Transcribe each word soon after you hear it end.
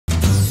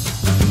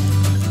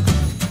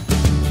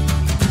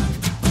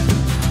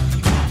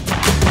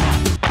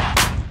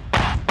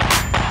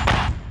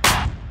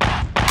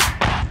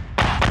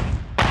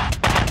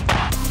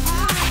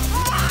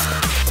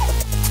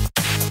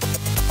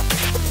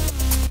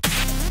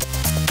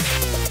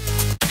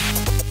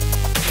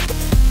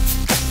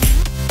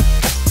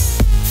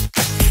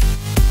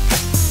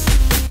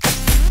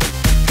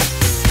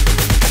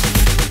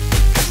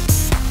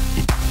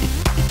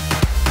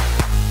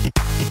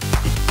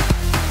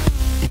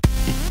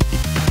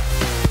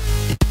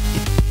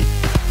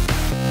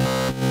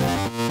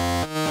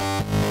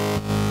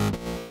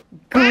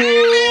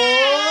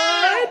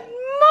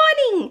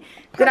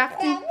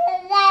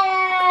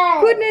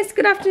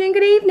good afternoon,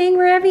 good evening,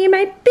 wherever you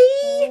may be.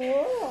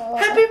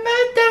 Happy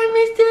birthday,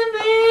 Mr.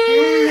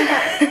 Moo!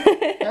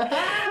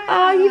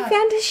 Oh, you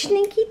found a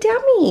sneaky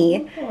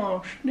dummy.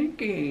 Oh,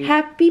 sneaky.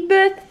 Happy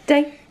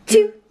birthday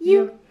to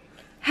you.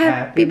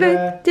 Happy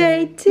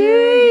birthday to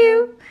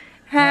you.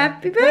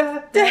 Happy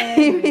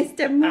birthday,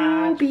 Mr.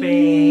 Moo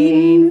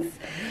Beans.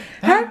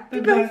 Happy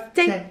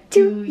birthday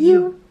to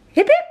you.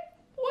 Hip hip.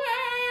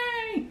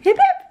 Way! Hip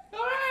hip.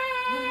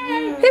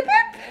 Way! Hip hip.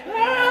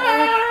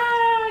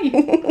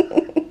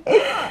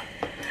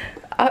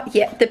 Oh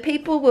yeah, the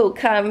people will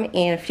come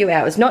in a few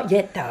hours. Not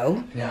yet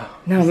though.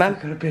 No, Mum.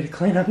 Got a bit of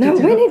cleanup No,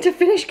 to do. we need to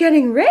finish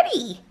getting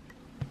ready.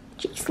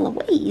 Jeez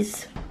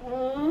Louise.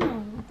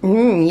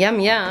 Yum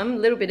yum. A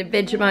little bit of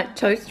Vegemite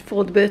toast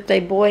for the birthday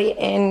boy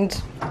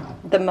and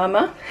the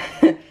mama.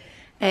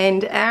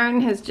 And Aaron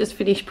has just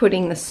finished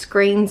putting the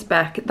screens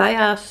back. They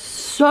are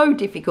so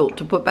difficult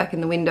to put back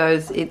in the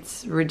windows.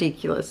 It's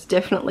ridiculous.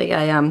 Definitely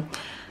a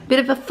bit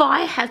of a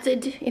fire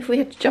hazard if we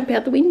had to jump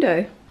out the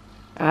window.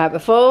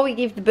 Before we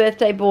give the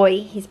birthday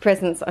boy his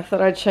presents, I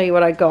thought I'd show you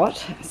what I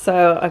got.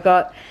 So I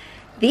got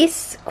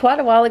this quite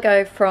a while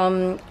ago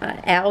from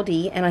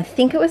Aldi, and I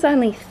think it was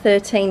only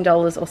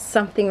 $13 or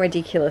something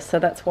ridiculous, so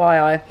that's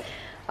why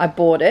I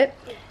bought it.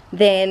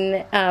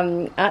 Then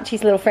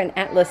Archie's little friend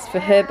Atlas, for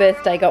her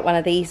birthday, got one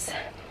of these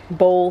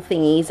ball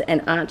thingies,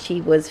 and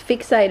Archie was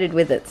fixated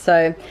with it,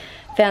 so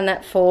found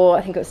that for,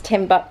 I think it was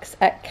 10 bucks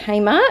at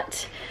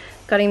Kmart.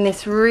 Got him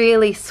this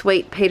really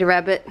sweet Peter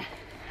Rabbit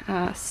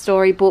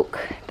storybook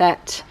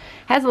that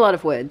has a lot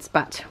of words,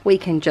 but we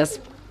can just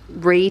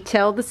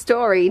retell the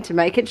story to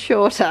make it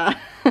shorter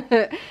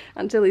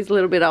until he's a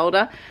little bit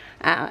older,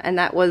 and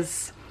that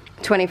was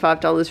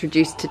 $25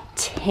 reduced to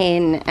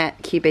 10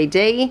 at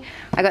QBD.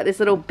 I got this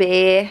little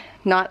bear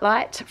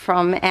nightlight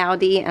from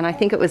Aldi, and I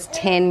think it was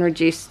 10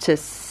 reduced to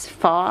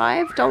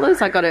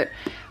 $5. I got it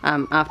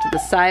after the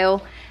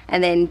sale.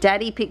 And then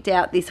Daddy picked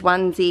out this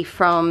onesie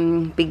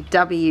from Big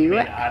W.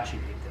 Archie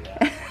picked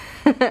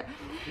it out.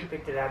 You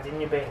picked it out,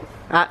 didn't you, Ben?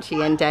 Archie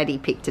and Daddy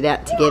picked it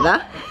out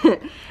together.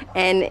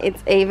 And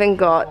it's even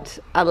got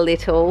a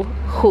little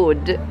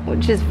hood,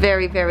 which is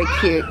very, very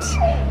cute.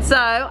 So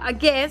I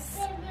guess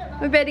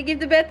we better give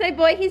the birthday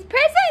boy his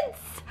presents.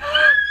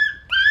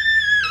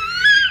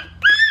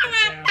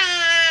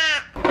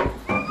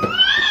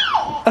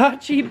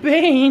 Archie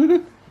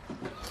Bean,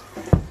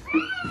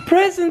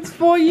 presents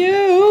for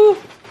you.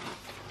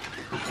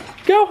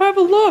 Go have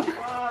a look.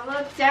 Oh,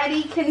 look,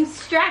 Daddy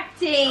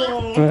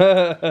constructing.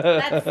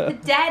 That's the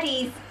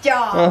daddy's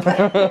job.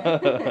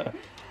 There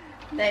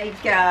you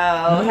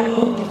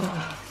go.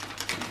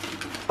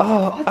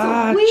 Oh, What's a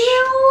Arch.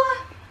 wheel?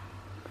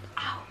 A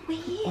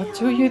wheel. What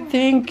do you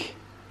think?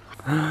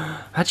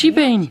 Archie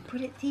Bean.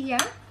 Put it here.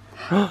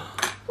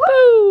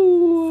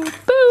 Boo!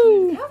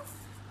 Boo! Go.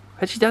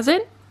 Archie does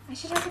it? I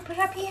should have to put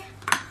it up here.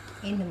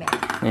 In the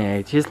mouth. Yeah,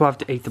 you just love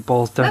to eat the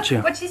balls, don't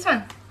you? Watch this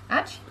one.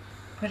 Arch,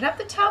 put it up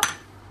the top.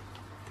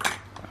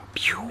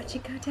 Pew. Watch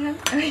it go down.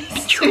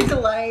 It's too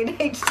delayed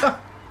each time.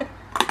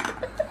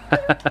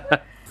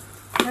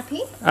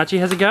 Happy? Archie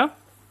has a go?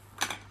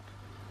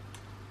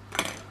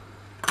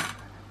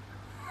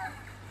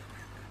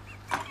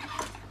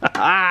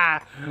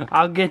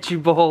 I'll get you,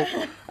 ball.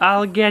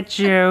 I'll get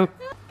you.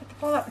 Put the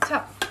ball up the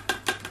top.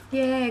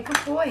 Yeah, good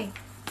boy.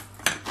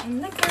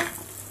 And let go.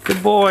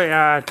 Good boy,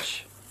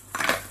 Arch.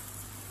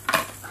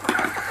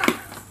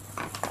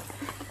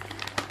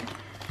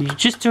 You're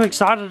just too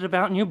excited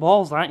about new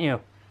balls, aren't you?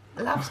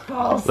 Loves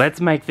balls.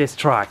 Let's make this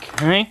truck,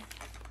 eh?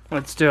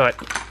 Let's do it.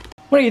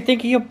 What do you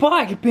think of your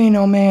bike,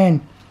 Beano Man?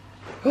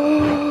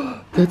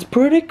 That's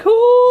pretty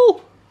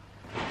cool.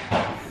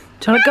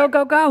 Tell it go,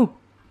 go, go.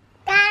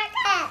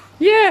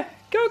 Yeah,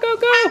 go, go,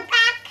 go.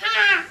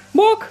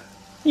 Walk.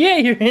 Yeah,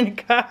 you're in a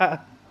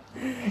car.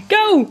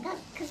 Go. Boo,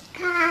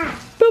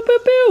 boo,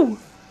 boo.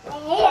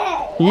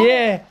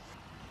 Yeah.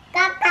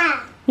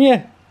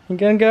 Yeah. You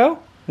gonna go?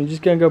 You're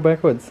just gonna go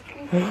backwards.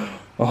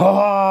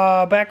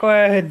 Oh,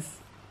 backwards.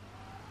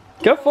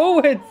 Go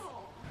forwards.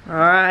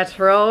 Alright,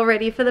 we're all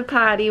ready for the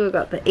party. We've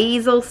got the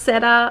easel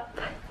set up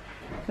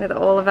with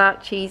all of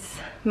Archie's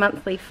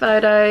monthly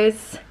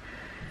photos.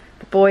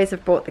 The boys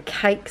have brought the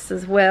cakes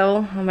as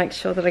well. I'll make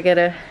sure that I get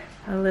a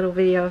little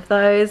video of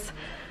those.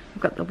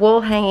 We've got the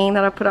wall hanging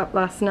that I put up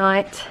last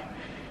night.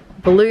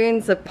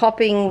 Balloons are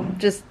popping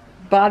just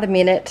by the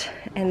minute.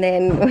 And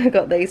then we've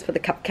got these for the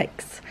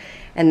cupcakes.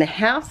 And the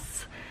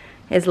house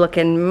is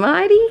looking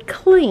mighty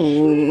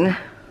clean.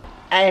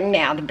 And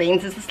now the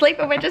beans is asleep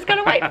and we're just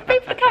gonna wait for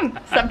people to come.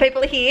 Some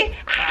people are here.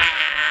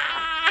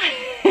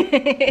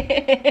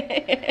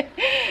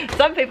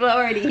 Some people are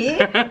already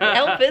here,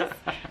 helpers.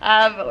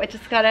 But we're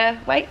just gotta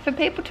wait for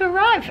people to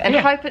arrive and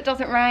hope it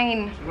doesn't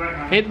rain.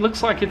 It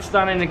looks like it's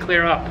starting to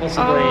clear up,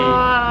 possibly. Oh,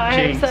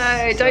 I hope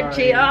so, don't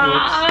you?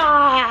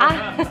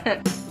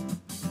 Ah.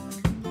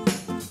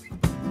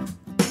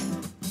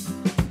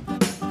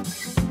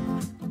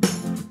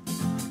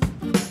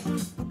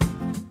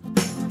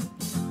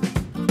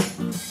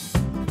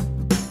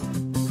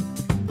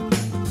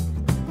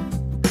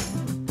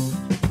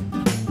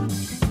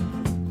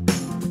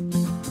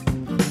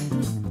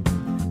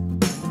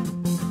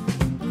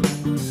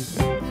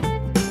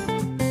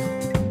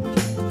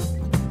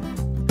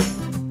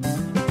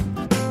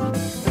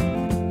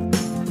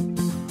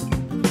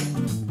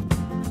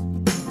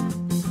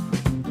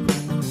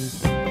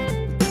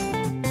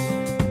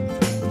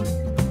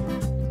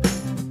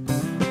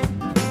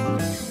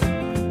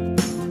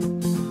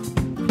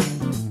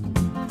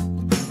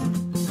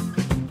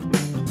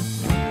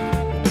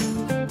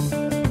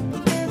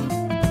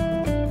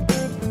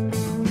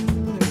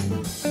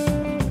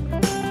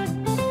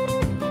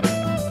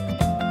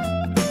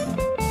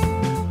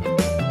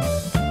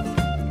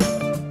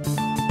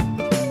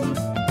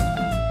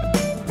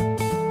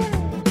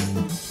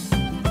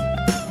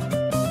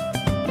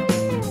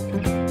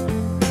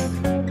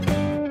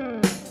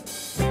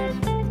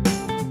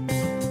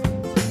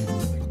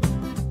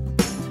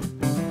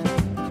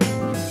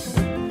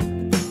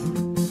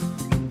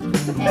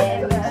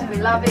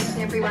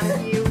 and every one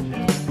of you.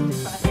 And just want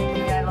to thank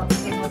you. Lots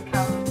of people have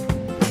come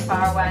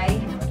far away,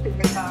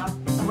 very far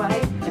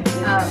away. And we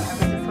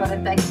just want to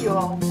thank you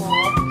all for.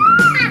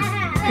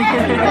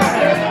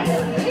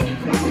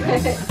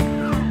 And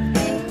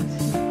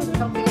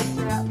helping us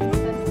throughout this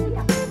first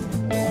year.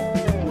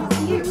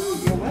 Thank you.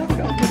 You're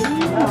welcome.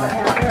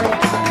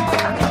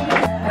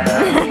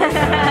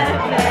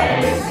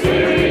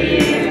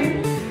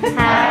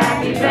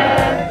 Happy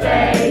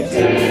birthday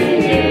to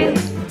you.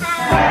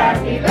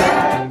 Happy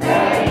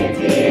birthday,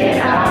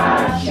 dear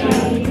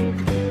Archie.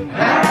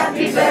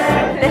 Happy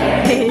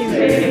birthday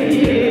to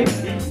you.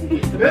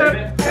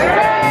 Hooray!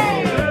 Hooray!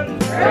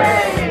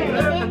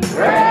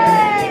 Hooray!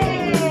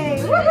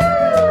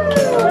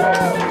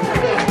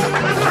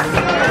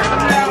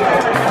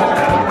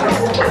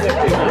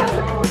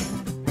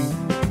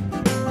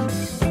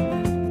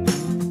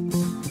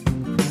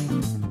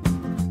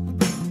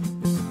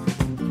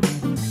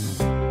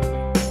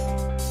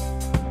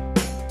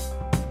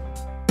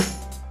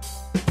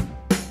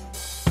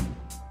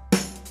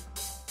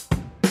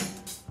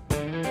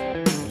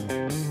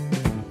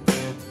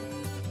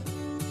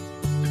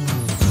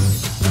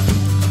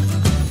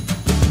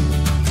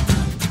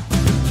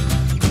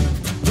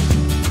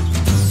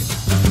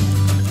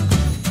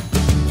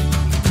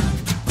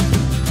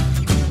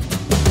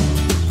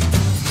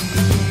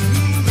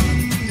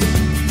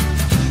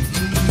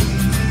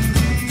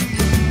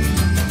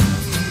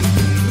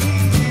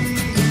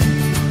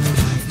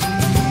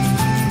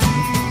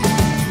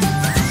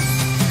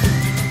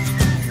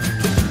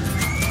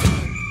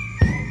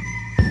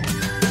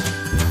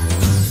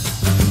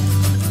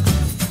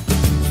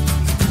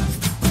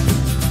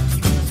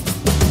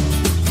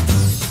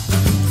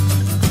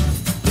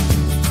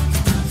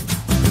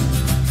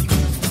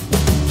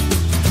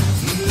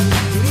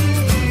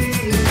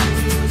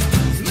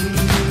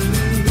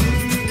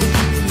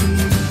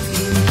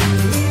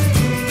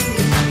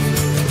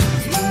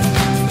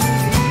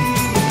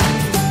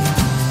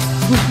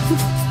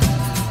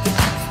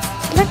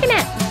 Looking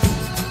at?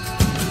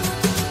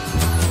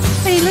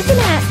 What are you looking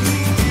at?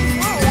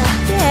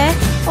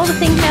 Yeah, all the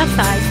things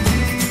outside.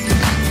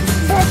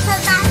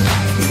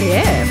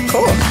 Yeah, of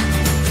course.